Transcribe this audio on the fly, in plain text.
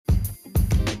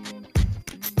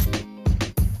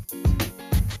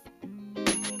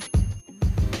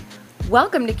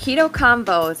Welcome to Keto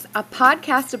Convos, a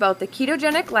podcast about the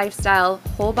ketogenic lifestyle,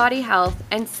 whole body health,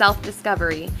 and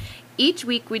self-discovery. Each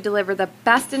week we deliver the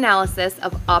best analysis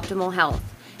of optimal health.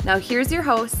 Now here's your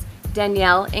hosts,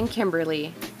 Danielle and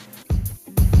Kimberly.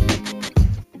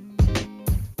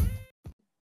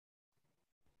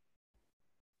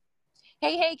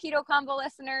 Hey, Keto Convo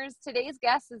listeners. Today's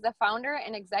guest is the founder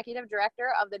and executive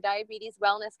director of the Diabetes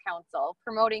Wellness Council,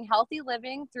 promoting healthy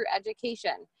living through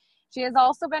education. She has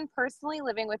also been personally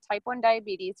living with type 1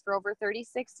 diabetes for over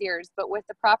 36 years, but with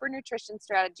the proper nutrition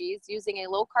strategies, using a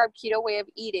low-carb keto way of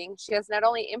eating, she has not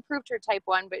only improved her type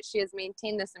 1, but she has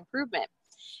maintained this improvement.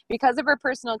 Because of her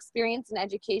personal experience and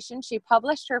education, she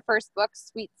published her first book,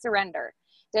 Sweet Surrender.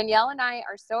 Danielle and I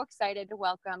are so excited to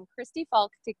welcome Christy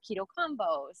Falk to Keto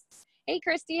Convos. Hey,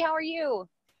 Christy, how are you?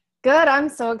 Good. I'm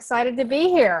so excited to be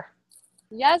here.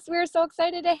 Yes, we're so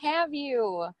excited to have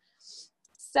you.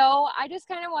 So I just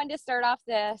kind of wanted to start off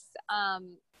this,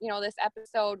 this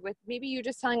episode with maybe you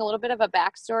just telling a little bit of a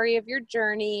backstory of your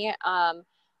journey,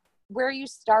 where you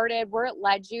started, where it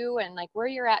led you, and like where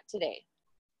you're at today.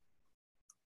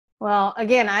 Well,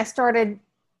 again, I started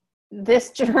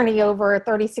this journey over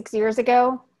 36 years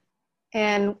ago.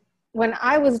 And when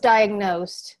I was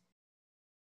diagnosed,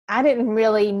 I didn't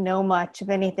really know much of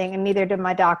anything, and neither did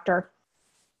my doctor.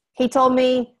 He told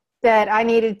me that I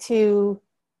needed to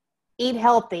eat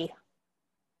healthy.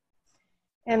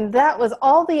 And that was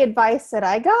all the advice that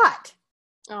I got.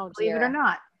 Oh, believe dear. it or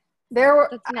not. I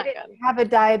didn't have a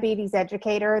diabetes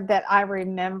educator that I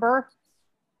remember.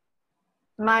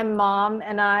 My mom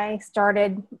and I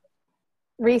started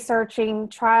researching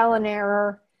trial and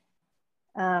error.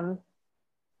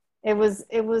 It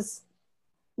was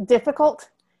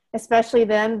difficult, especially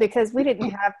then, because we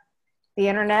didn't have the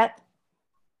internet.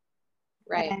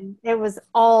 Right. And it was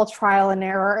all trial and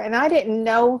error. And I didn't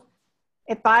know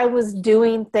if I was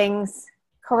doing things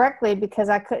correctly because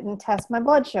I couldn't test my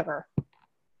blood sugar.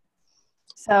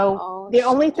 So the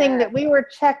only thing that we were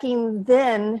checking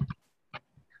then,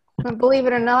 believe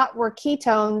it or not, were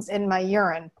ketones in my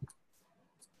urine.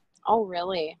 Oh,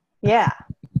 really? Yeah.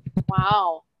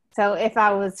 Wow. So if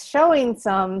I was showing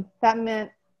some, that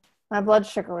meant my blood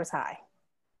sugar was high.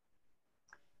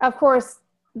 Of course,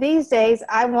 these days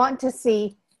I want to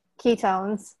see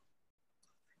ketones,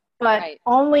 but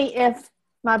only if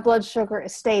my blood sugar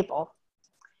is stable.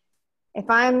 If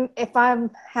I'm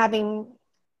having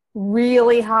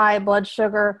really high blood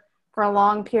sugar for a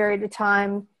long period of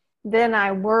time, then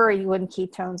I worry when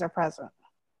ketones are present.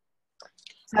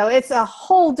 So it's a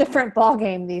whole different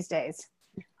ballgame these days.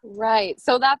 Right.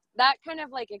 So that kind of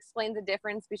like explains the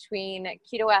difference between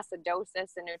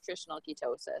ketoacidosis and nutritional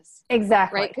ketosis.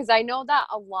 Exactly. Right. Because I know that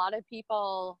a lot of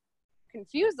people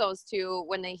confuse those two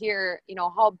when they hear,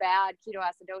 how bad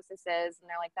ketoacidosis is. And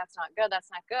they're like, that's not good.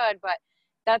 But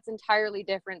that's entirely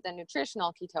different than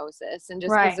nutritional ketosis. And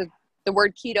just because of the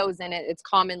word keto's in it, it's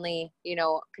commonly,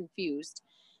 confused.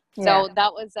 So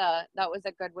that was a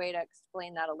good way to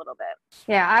explain that a little bit.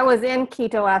 Yeah, I was in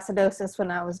ketoacidosis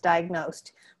when I was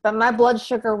diagnosed, but my blood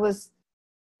sugar was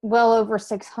well over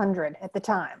 600 at the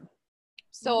time.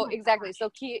 So exactly. So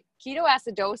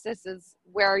ketoacidosis is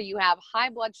where you have high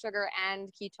blood sugar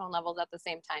and ketone levels at the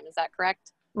same time. Is that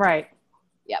correct? Right.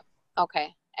 Yep.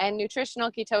 Okay. And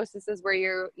nutritional ketosis is where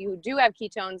you do have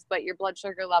ketones, but your blood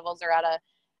sugar levels are at a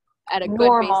good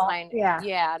baseline.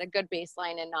 Yeah, at a good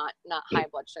baseline and not high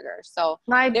blood sugar. So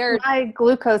my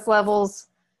glucose levels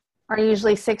are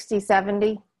usually 60,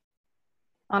 70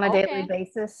 on a daily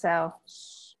basis. So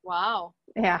wow.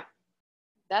 Yeah.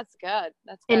 That's good.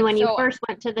 That's good. And when you first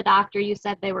went to the doctor, you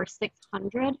said they were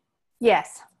 600?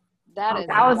 Yes.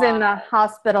 I was in the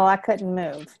hospital. I couldn't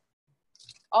move.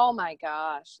 Oh my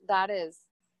gosh. That is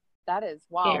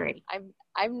wow. Scary.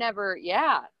 I've never,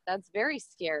 that's very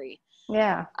scary.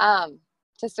 Yeah.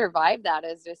 To survive that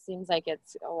just seems like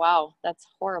it's, wow, that's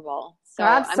horrible. So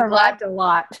I've survived a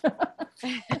lot.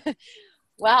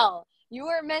 Well, you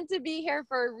were meant to be here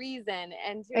for a reason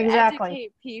and to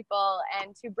educate people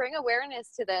and to bring awareness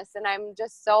to this. And I'm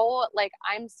just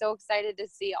I'm so excited to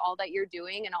see all that you're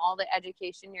doing and all the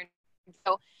education you're doing.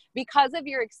 So because of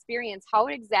your experience, how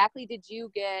exactly did you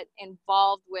get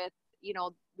involved with,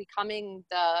 becoming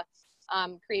the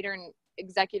creator and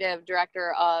executive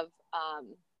director of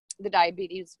the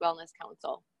Diabetes Wellness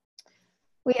Council?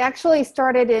 We actually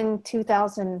started in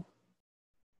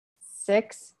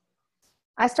 2006.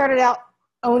 I started out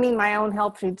owning my own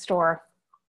health food store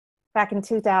back in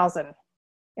 2000.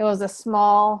 It was a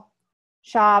small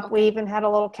shop. We even had a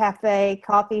little cafe,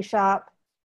 coffee shop.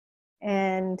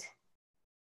 And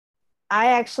I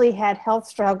actually had health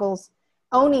struggles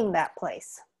owning that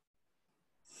place.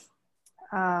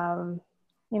 I'd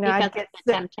Because get of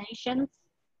the sick. temptations?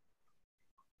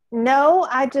 No,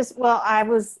 I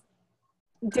was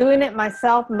doing it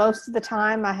myself most of the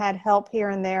time. I had help here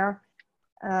and there.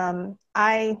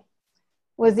 I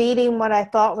was eating what I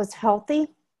thought was healthy.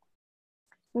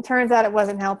 It turns out it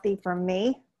wasn't healthy for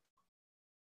me.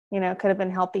 It could have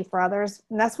been healthy for others.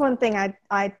 And that's one thing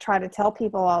I try to tell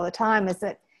people all the time is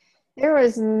that there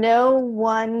is no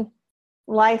one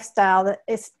lifestyle that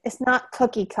it's not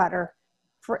cookie cutter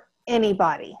for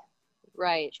anybody.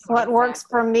 Right. What works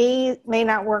for me may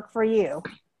not work for you.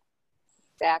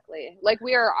 Exactly. Like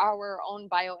we are our own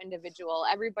bio individual.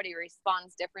 Everybody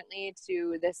responds differently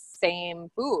to the same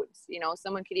foods.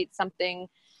 Someone could eat something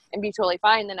and be totally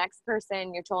fine. The next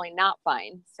person, you're totally not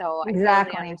fine. So Exactly. I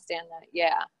totally understand that.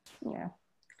 Yeah. Yeah.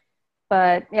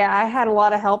 But yeah, I had a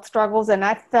lot of health struggles, and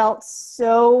I felt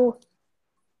so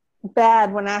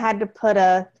bad when I had to put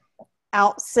a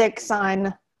out sick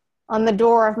sign on the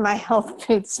door of my health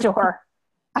food store.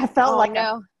 I felt like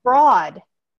a fraud.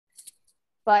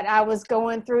 But I was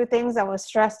going through things. I was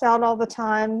stressed out all the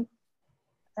time.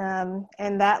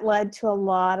 And that led to a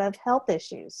lot of health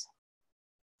issues.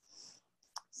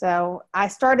 So I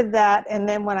started that. And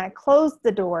then when I closed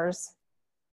the doors,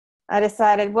 I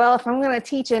decided, well, if I'm going to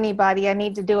teach anybody, I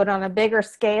need to do it on a bigger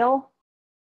scale.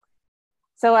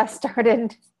 So I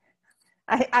started,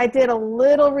 I did a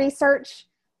little research,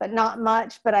 but not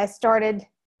much. But I started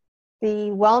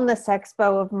the Wellness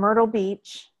Expo of Myrtle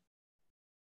Beach.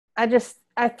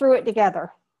 I threw it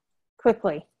together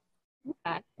quickly.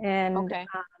 Okay. And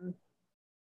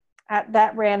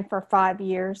that ran for 5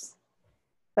 years.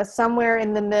 But somewhere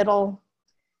in the middle,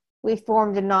 we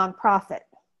formed a nonprofit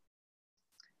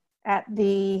at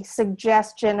the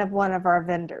suggestion of one of our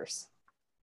vendors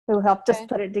who helped us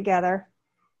put it together.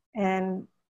 And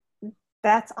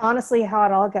that's honestly how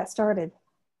it all got started.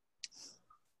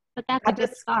 But that's a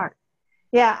good start.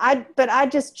 Yeah, I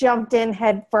just jumped in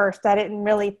head first. I didn't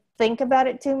really think about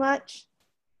it too much.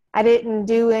 I didn't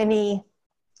do any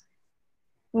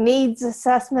needs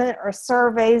assessment or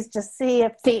surveys to see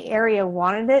if the area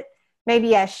wanted it.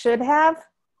 Maybe I should have,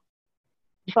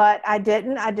 but I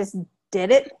didn't. I just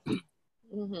did it.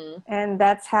 Mm-hmm. And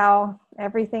that's how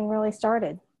everything really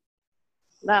started.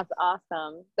 That's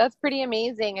awesome. That's pretty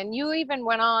amazing. And you even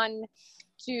went on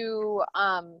to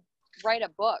write a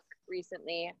book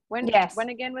recently. When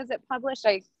again was it published?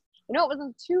 I know it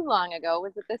wasn't too long ago.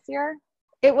 Was it this year?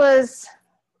 It was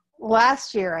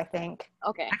last year, I think.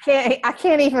 Okay. I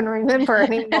can't even remember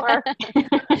anymore.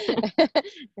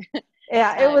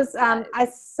 Yeah, it was I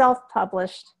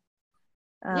self-published.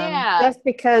 Just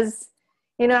because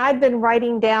I'd been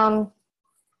writing down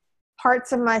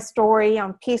parts of my story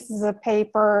on pieces of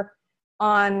paper,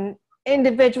 on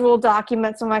individual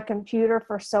documents on my computer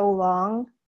for so long.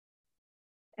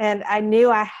 And I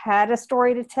knew I had a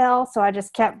story to tell, so I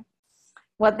just kept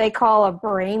what they call a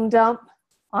brain dump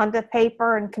onto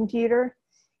paper and computer.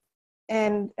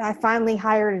 And I finally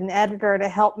hired an editor to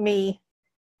help me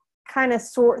kind of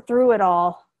sort through it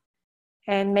all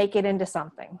and make it into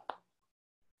something.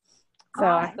 So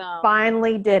awesome. I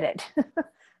finally did it.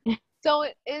 So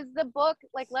is the book,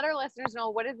 let our listeners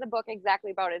know, what is the book exactly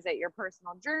about? Is it your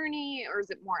personal journey, or is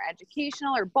it more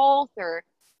educational, or both, or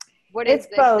what is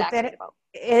it exactly about?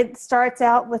 It starts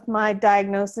out with my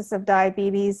diagnosis of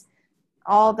diabetes,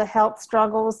 all the health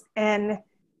struggles, and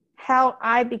how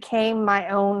I became my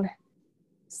own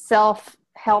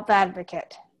self-help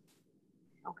advocate.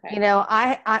 Okay.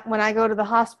 I when I go to the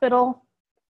hospital,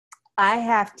 I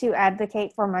have to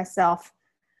advocate for myself.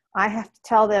 I have to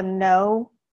tell them no.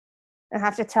 I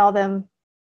have to tell them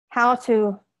how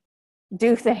to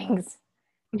do things.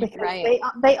 Because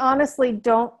they honestly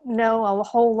don't know a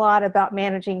whole lot about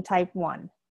managing type 1.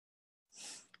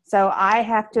 So I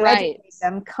have to educate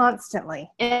them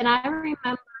constantly. And I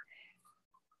remember.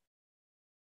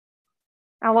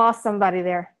 I lost somebody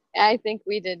there. I think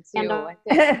we did too.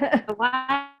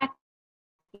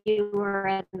 You were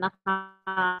in the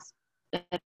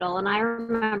hospital, and I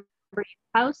remember you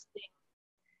posting.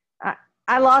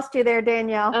 I lost you there,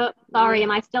 Danielle. Oh, sorry.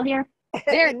 Am I still here?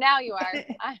 There, now you are.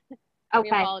 Okay.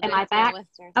 Am I back?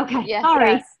 Okay. Yes.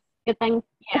 Sorry. Yes. Good thing.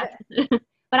 Yeah.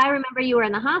 But I remember you were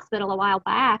in the hospital a while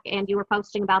back, and you were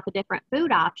posting about the different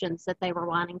food options that they were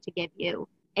wanting to give you.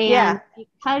 And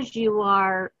because you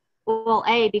are, well,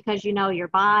 A, because you know your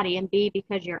body, and B,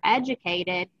 because you're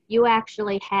educated, you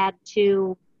actually had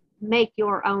to make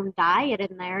your own diet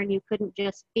in there, and you couldn't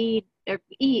just feed or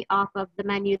eat off of the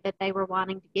menu that they were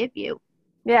wanting to give you.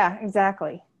 Yeah,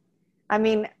 exactly. I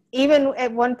mean, even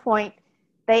at one point,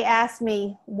 they asked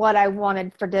me what I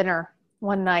wanted for dinner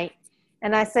one night.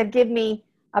 And I said, give me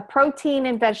a protein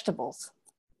and vegetables.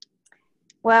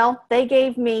 Well, they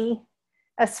gave me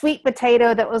a sweet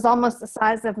potato that was almost the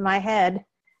size of my head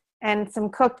and some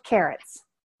cooked carrots.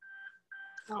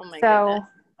 Oh my goodness.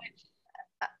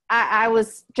 I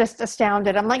was just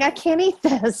astounded. I'm like, I can't eat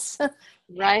this.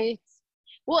 Right.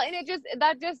 Well, and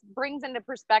that just brings into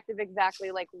perspective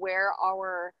exactly like where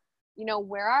our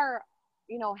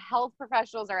health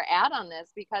professionals are at on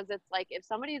this, because it's like if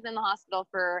somebody's in the hospital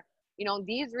for,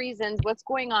 these reasons, what's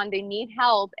going on, they need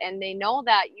help, and they know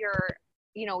that you're,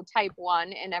 type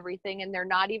 1 and everything, and they're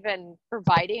not even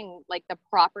providing like the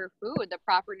proper food, the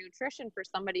proper nutrition for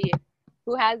somebody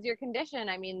who has your condition.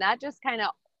 I mean, that just kind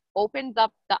of opens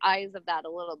up the eyes of that a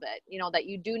little bit, that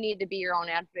you do need to be your own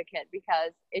advocate,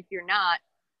 because if you're not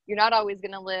always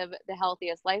going to live the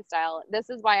healthiest lifestyle. This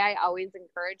is why I always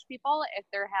encourage people, if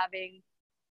they're having,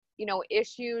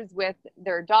 issues with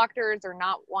their doctors or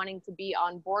not wanting to be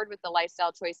on board with the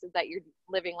lifestyle choices that you're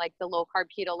living, like the low carb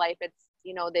keto life, it's,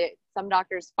 some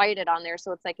doctors fight it on there.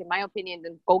 So it's like, in my opinion,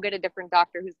 then go get a different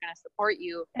doctor who's going to support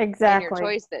you in your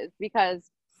choices, because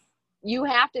you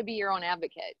have to be your own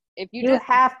advocate. If you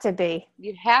have to be,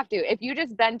 if you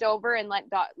just bent over and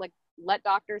let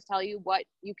doctors tell you what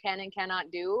you can and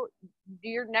cannot do,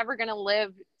 you're never going to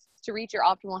live to reach your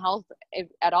optimal health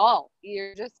at all.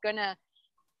 You're just going to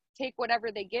take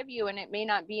whatever they give you, and it may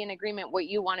not be in agreement what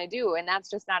you want to do. And that's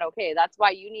just not okay. That's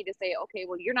why you need to say, okay,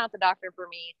 well, you're not the doctor for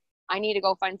me. I need to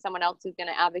go find someone else who's going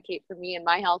to advocate for me and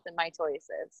my health and my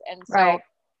choices. And so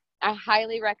I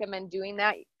highly recommend doing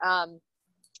that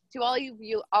to all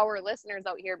you, our listeners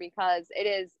out here, because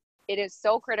it is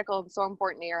so critical and so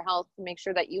important to your health to make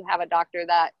sure that you have a doctor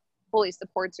that fully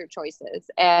supports your choices.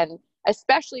 And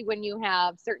especially when you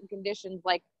have certain conditions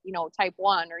like, type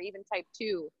 1 or even type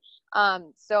 2.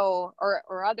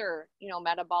 Or other,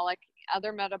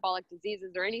 other metabolic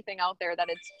diseases or anything out there, that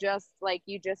it's just like,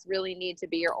 you just really need to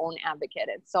be your own advocate.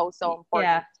 It's so important.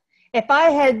 Yeah. If I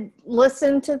had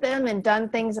listened to them and done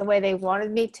things the way they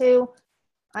wanted me to,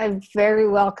 I very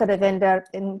well could have ended up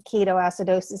in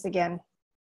ketoacidosis again.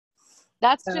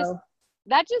 That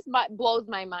just blows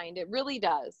my mind. It really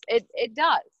does. It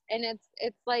does. And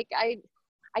it's like, I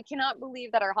cannot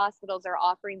believe that our hospitals are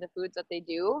offering the foods that they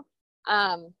do.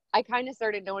 I kind of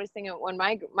started noticing it when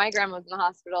my grandma was in the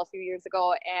hospital a few years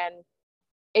ago, and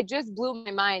it just blew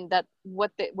my mind that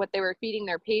what they were feeding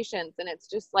their patients. And it's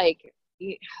just like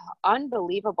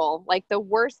unbelievable, like the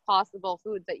worst possible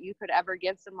foods that you could ever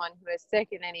give someone who is sick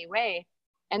in any way.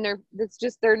 And they're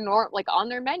like on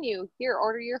their menu, here,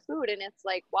 order your food. And it's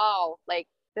like, wow, like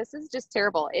this is just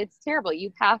terrible. It's terrible.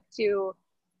 You have to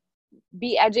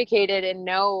be educated and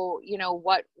know,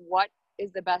 what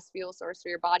is the best fuel source for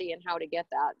your body and how to get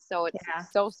that. So it's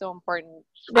so important.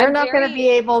 They're not going to be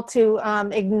able to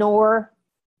ignore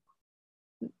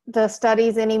the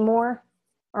studies anymore,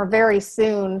 or very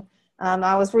soon.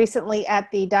 I was recently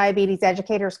at the Diabetes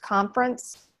Educators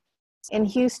Conference in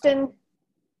Houston,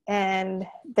 and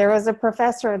there was a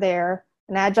professor there,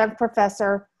 an adjunct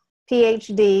professor,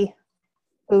 PhD,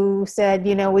 who said,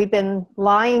 we've been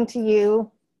lying to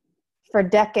you for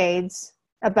decades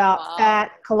about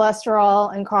fat,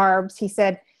 cholesterol, and carbs. He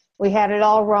said, we had it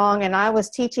all wrong, and I was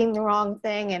teaching the wrong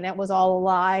thing, and it was all a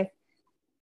lie.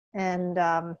 And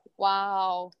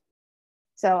wow.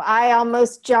 So I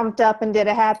almost jumped up and did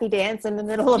a happy dance in the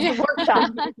middle of the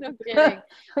workshop. No kidding.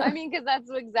 I mean, because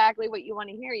that's exactly what you want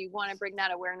to hear. You want to bring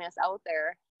that awareness out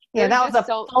there. Yeah, that was a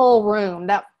full room.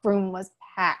 That room was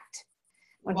packed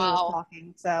when he was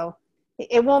talking. So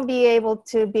it won't be able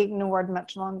to be ignored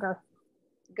much longer.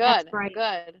 Good.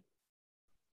 Good.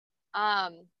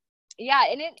 Yeah,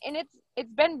 and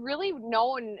it's been really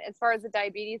known as far as the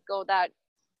diabetes go that,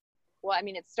 well, I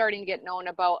mean, it's starting to get known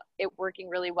about it working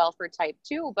really well for type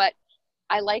 2, but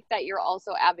I like that you're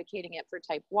also advocating it for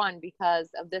type 1 because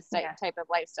of this type of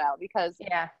lifestyle, because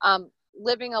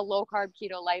living a low carb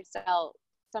keto lifestyle,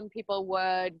 some people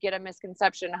would get a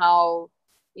misconception how,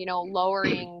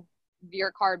 lowering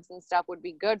your carbs and stuff would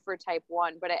be good for type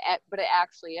 1, but it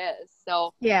actually is.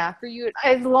 So for you,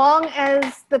 as long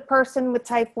as the person with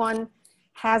type 1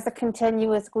 has a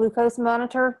continuous glucose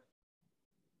monitor,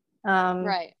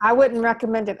 I wouldn't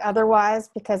recommend it otherwise,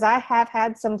 because I have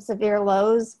had some severe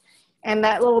lows, and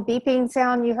that little beeping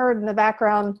sound you heard in the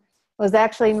background was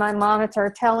actually my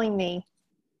monitor telling me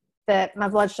that my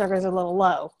blood sugar is a little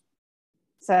low.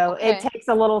 So it takes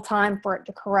a little time for it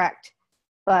to correct,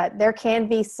 but there can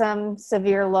be some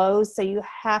severe lows, so you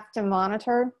have to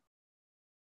monitor.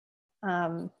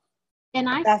 And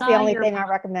that's the only thing I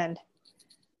recommend.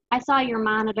 I saw your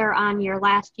monitor on your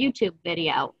last YouTube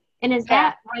video. And is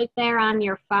that right there on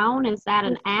your phone? Is that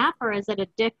an app, or is it a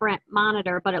different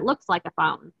monitor, but it looks like a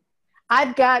phone?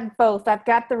 I've got both. I've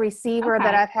got the receiver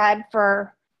that I've had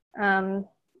for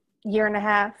year and a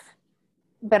half,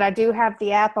 but I do have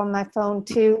the app on my phone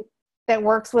too that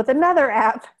works with another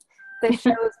app that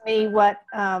shows me what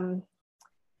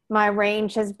my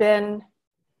range has been.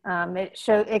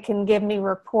 It can give me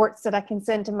reports that I can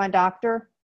send to my doctor.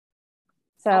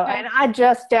 So, and I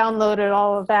just downloaded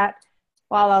all of that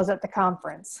while I was at the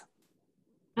conference.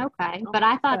 Okay, but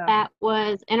I thought that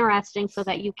was interesting so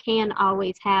that you can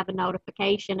always have a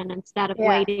notification, and instead of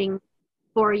waiting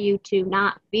for you to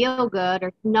not feel good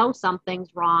or know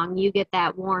something's wrong, you get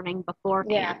that warning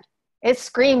beforehand. Yeah, it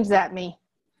screams at me.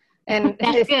 And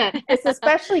that's good. It's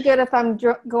especially good if I'm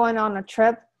going on a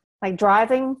trip, like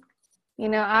driving. You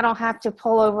know, I don't have to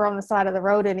pull over on the side of the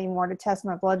road anymore to test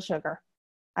my blood sugar.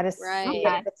 I just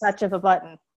get the touch of a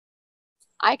button.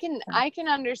 I can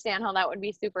understand how that would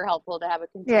be super helpful to have a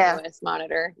continuous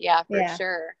monitor. Yeah, for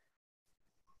sure.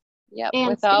 Yep.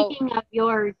 And speaking of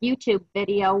your YouTube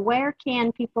video, where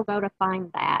can people go to find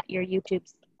that, your YouTube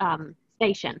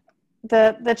station?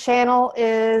 The channel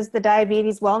is the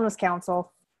Diabetes Wellness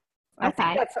Council.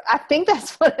 Okay. I think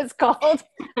that's what it's called.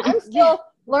 I'm still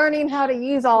learning how to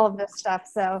use all of this stuff,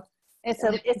 so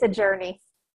it's a journey.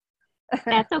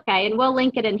 That's okay, and we'll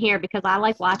link it in here because I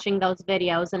like watching those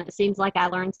videos, and it seems like I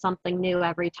learn something new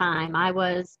every time. I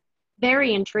was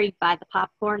very intrigued by the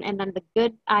popcorn and then the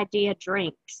Good Idea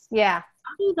drinks. Yeah.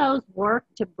 How do those work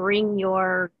to bring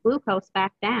your glucose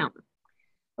back down?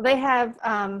 Well, they have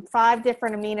 5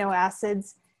 different amino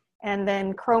acids and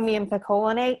then chromium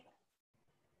picolinate.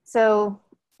 So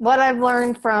what I've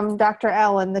learned from Dr.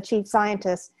 Ellen, the chief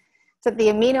scientist, is that the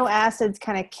amino acids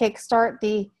kind of kickstart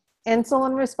the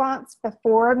insulin response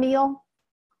before a meal.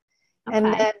 And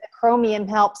then the chromium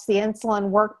helps the insulin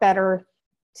work better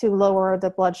to lower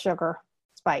the blood sugar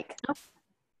spike.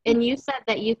 And you said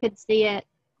that you could see it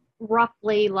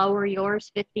roughly lower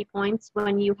yours 50 points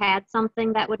when you had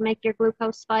something that would make your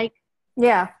glucose spike?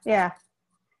 Yeah.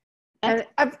 And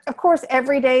of course,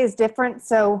 every day is different.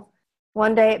 So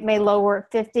one day it may lower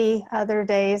at 50, other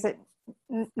days it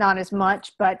not as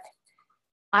much, but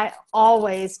I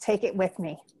always take it with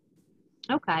me.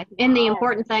 Okay. And the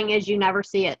important thing is you never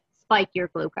see it spike your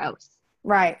glucose.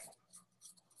 Right.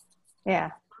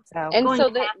 Yeah. So and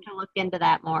so have to look into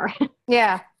that more.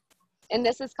 Yeah. And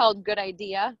this is called Good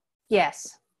Idea?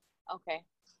 Yes. Okay.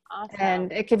 Awesome.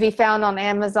 And it can be found on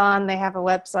Amazon. They have a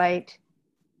website.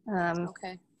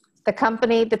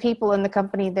 The people in the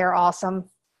company, they're awesome.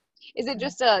 Is it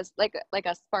just a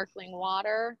sparkling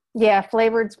water? Yeah,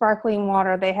 flavored sparkling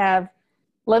water. They have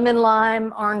lemon,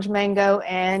 lime, orange mango,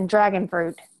 and dragon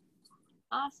fruit.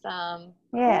 Awesome.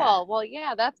 Yeah. Cool. Well,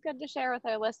 yeah, that's good to share with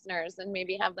our listeners and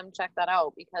maybe have them check that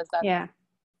out because that's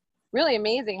really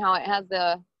amazing how it has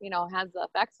the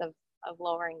effects of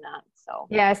lowering that. So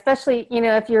yeah, especially,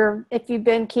 if you've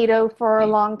been keto for a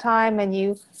long time and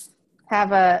you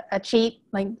have a cheat,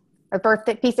 like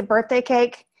a piece of birthday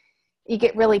cake, you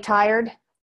get really tired.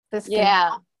 This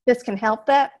can help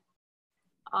that.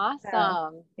 Awesome.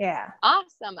 So, yeah.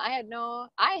 Awesome. I had no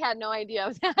idea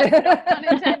of that.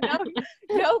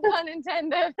 No pun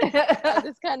intended. I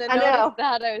just kind of noticed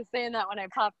that. I was saying that when I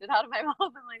popped it out of my mouth. I'm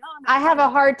like, oh, no. I have a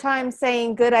hard time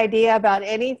saying good idea about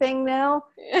anything now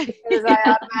because I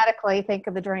automatically think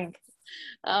of the drink.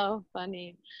 Oh,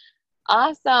 funny.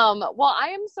 Awesome. Well, I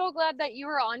am so glad that you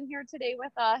were on here today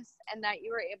with us and that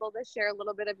you were able to share a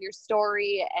little bit of your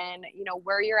story and,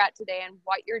 where you're at today and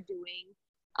what you're doing.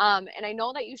 And I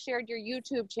know that you shared your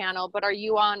YouTube channel, but are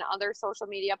you on other social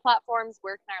media platforms?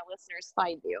 Where can our listeners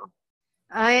find you?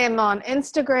 I am on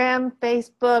Instagram,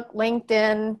 Facebook,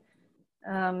 LinkedIn,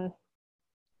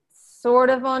 sort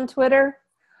of on Twitter.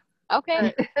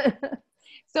 Okay.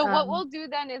 So what we'll do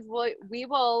then is we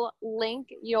will link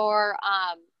your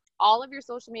all of your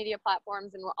social media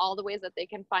platforms and all the ways that they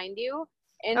can find you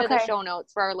into the show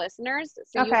notes for our listeners.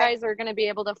 So you guys are going to be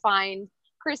able to find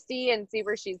Christy and see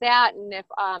where she's at, and if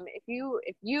you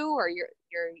or your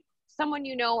someone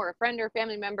or a friend or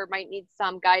family member might need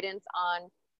some guidance on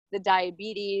the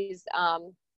diabetes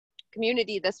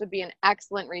community, this would be an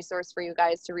excellent resource for you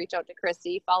guys to reach out to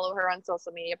Christy. Follow her on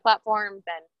social media platforms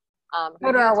and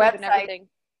go to our website and everything.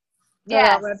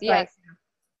 Yes.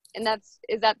 And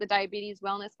is that the Diabetes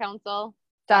Wellness Council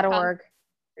 .org.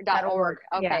 .org.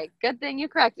 Okay, good thing you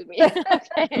corrected me.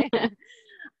 Okay.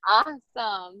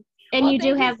 Awesome. And you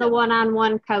do have the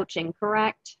one-on-one coaching,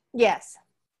 correct? Yes.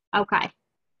 Okay.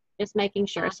 Just making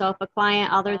sure. So if a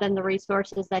client, other than the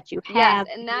resources that you have,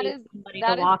 and that is somebody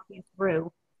to walk you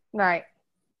through. Right.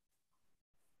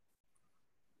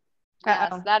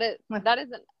 Yes, that is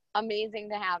amazing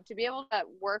to have, to be able to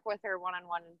work with her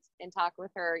one-on-one and talk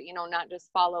with her, you know, not just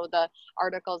follow the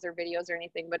articles or videos or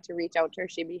anything, but to reach out to her.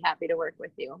 She'd be happy to work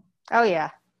with you. Oh yeah.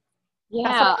 Yeah.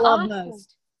 That's what I love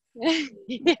most.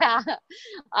 Yeah.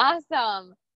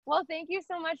 Awesome. Well, thank you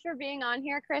so much for being on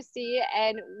here, Christy.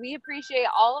 And we appreciate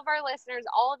all of our listeners,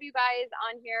 all of you guys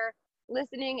on here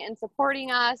listening and supporting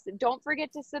us. Don't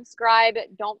forget to subscribe.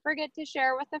 Don't forget to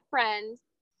share with a friend.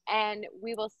 And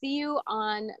we will see you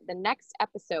on the next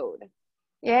episode.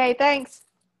 Yay, thanks.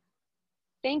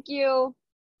 Thank you.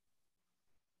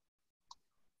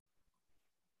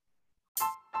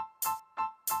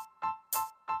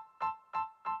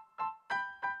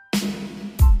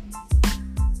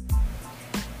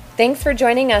 Thanks for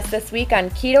joining us this week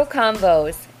on Keto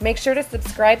Convos. Make sure to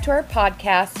subscribe to our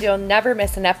podcast so you'll never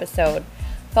miss an episode.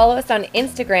 Follow us on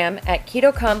Instagram at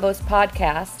Keto Convos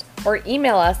Podcast or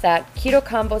email us at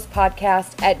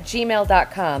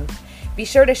ketoconvospodcast@gmail.com. Be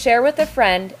sure to share with a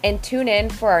friend and tune in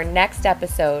for our next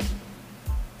episode.